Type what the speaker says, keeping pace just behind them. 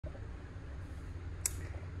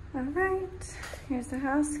All right, here's the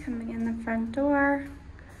house coming in the front door.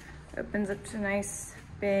 Opens up to a nice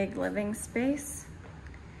big living space.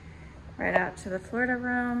 Right out to the Florida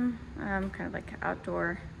room, kind of like an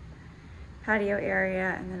outdoor patio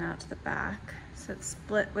area, and then out to the back. So it's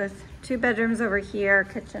split with 2 bedrooms over here,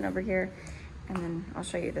 kitchen over here, and then I'll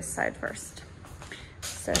show you this side first.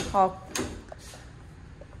 So hall,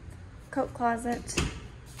 coat closet,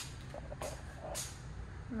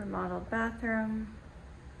 remodeled bathroom.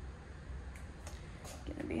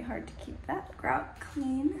 Gonna be hard to keep that grout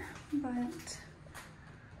clean, but it's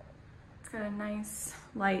got a nice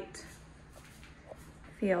light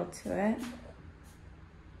feel to it.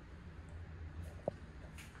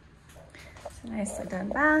 It's a nicely done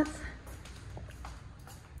bath.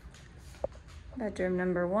 Bedroom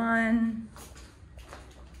number 1.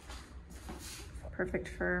 Perfect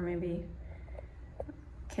for maybe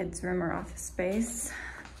kids' room or office space.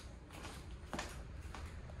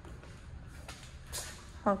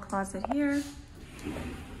 Hall closet here.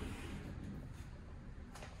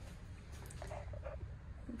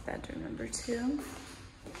 Bedroom number 2.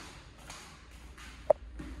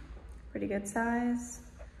 Pretty good size.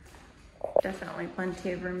 Definitely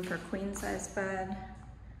plenty of room for queen size bed.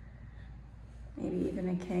 Maybe even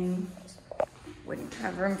a king. Wouldn't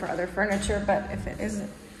have room for other furniture, but if it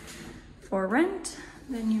isn't for rent,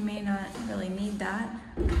 then you may not really need that.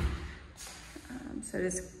 So it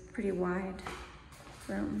is pretty wide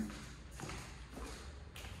room.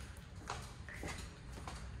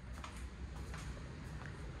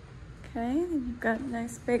 Okay, then you've got a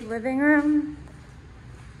nice big living room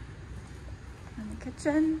and the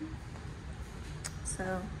kitchen.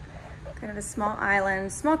 So kind of a small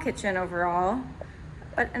island, small kitchen overall,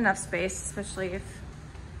 but enough space, especially if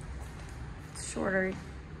it's shorter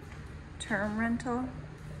term rental.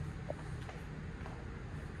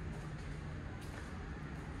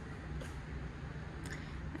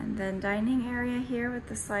 And then dining area here with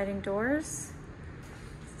the sliding doors.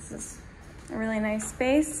 This is a really nice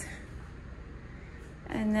space.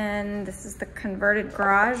 And then this is the converted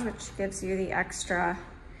garage, which gives you the extra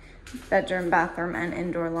bedroom, bathroom, and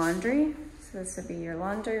indoor laundry. So this would be your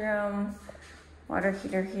laundry room, water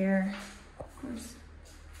heater here, of course.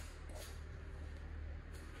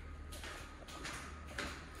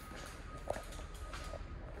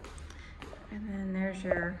 And then there's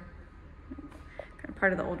your kind of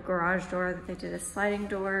part of the old garage door that they did as sliding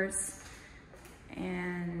doors,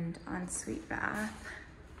 and ensuite bath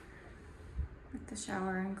with the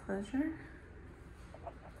shower enclosure.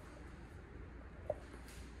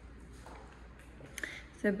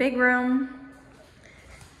 So big room,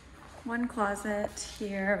 1 closet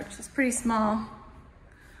here, which is pretty small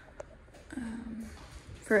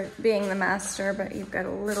for it being the master, but you've got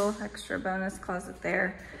a little extra bonus closet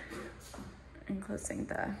there, enclosing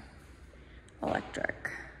the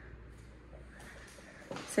electric.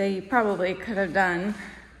 So you probably could have done,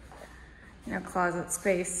 you know, closet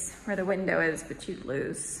space where the window is, but you'd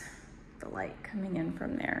lose the light coming in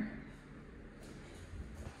from there.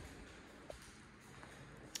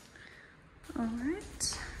 All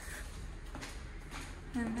right,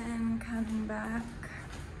 and then coming back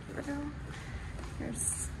through,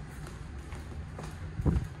 here's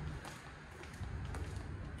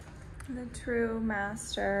the true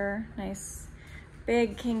master. Nice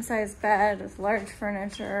big king size bed with large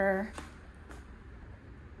furniture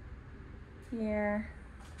here.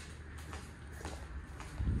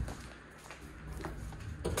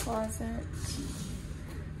 Closet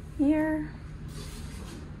here.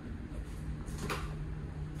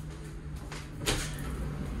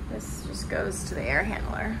 This just goes to the air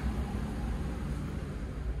handler.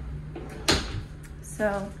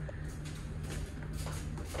 So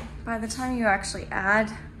by the time you actually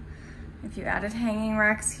add, if you added hanging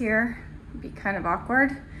racks here, it'd be kind of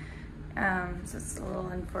awkward. So it's a little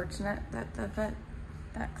unfortunate that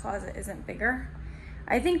that closet isn't bigger.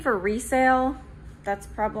 I think for resale, that's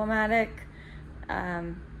problematic,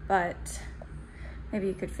 but maybe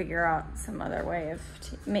you could figure out some other way of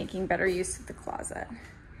making better use of the closet.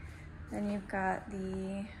 Then you've got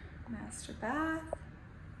the master bath.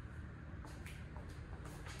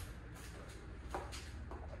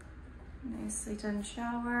 Nicely done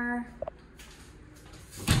shower.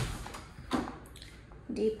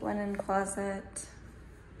 Deep linen closet.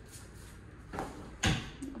 The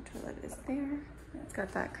toilet is there. It's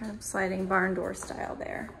got that kind of sliding barn door style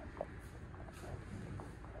there.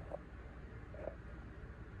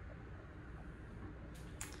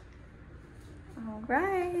 All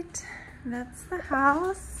right, that's the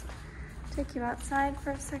house. Take you outside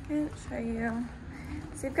for a second, show you.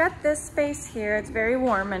 So you've got this space here. It's very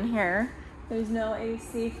warm in here. There's no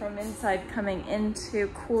AC from inside coming in to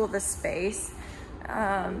cool the space. You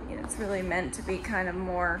know, it's really meant to be kind of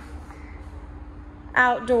more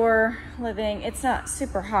outdoor living. It's not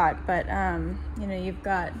super hot, but you know, you've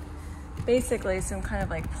got basically some kind of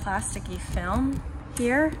like plasticky film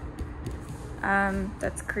here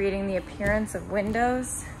that's creating the appearance of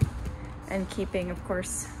windows and keeping, of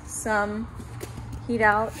course, some heat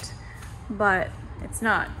out, but it's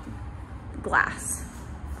not glass.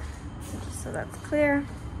 Just so that's clear.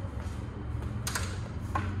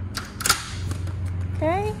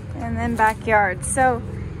 Okay, and then backyard. So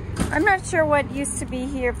I'm not sure what used to be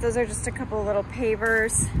here, if those are just a couple of little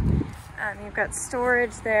pavers. You've got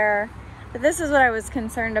storage there, but this is what I was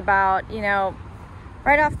concerned about. You know,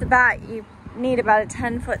 right off the bat, you need about a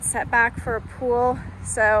 10-foot setback for a pool.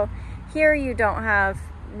 So here you don't have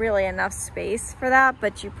really enough space for that,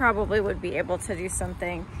 but you probably would be able to do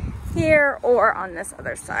something here or on this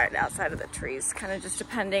other side, outside of the trees, kind of just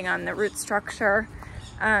depending on the root structure.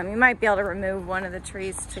 You might be able to remove one of the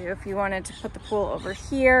trees too if you wanted to put the pool over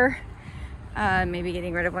here. Maybe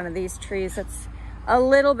getting rid of one of these trees. That's a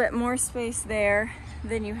little bit more space there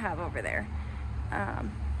than you have over there,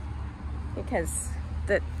 because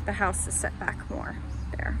the house is set back more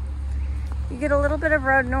there. You get a little bit of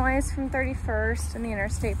road noise from 31st and the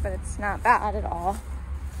interstate, but it's not bad at all.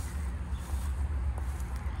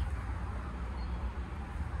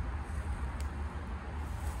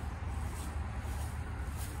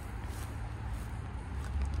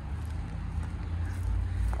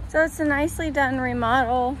 So it's a nicely done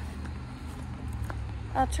remodel.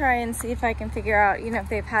 I'll try and see if I can figure out, you know, if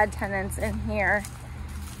they've had tenants in here.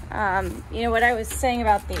 You know, what I was saying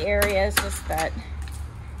about the area is just that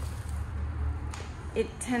it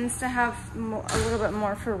tends to have a little bit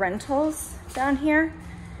more for rentals down here.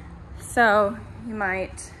 So you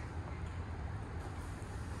might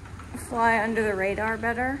fly under the radar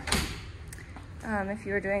better if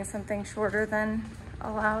you were doing something shorter than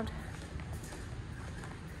allowed.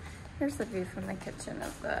 Here's the view from the kitchen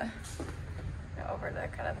of the, you know, over to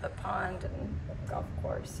kind of the pond and golf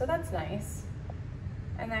course. So that's nice.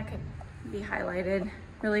 And that could be highlighted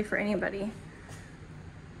really for anybody.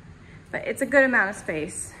 But it's a good amount of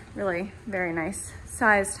space, really very nice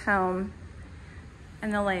sized home.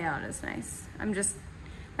 And the layout is nice.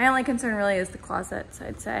 My only concern really is the closets,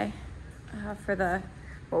 I'd say, for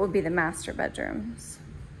what would be the master bedrooms.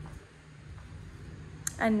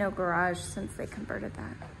 And no garage since they converted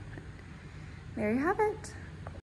that. There you have it.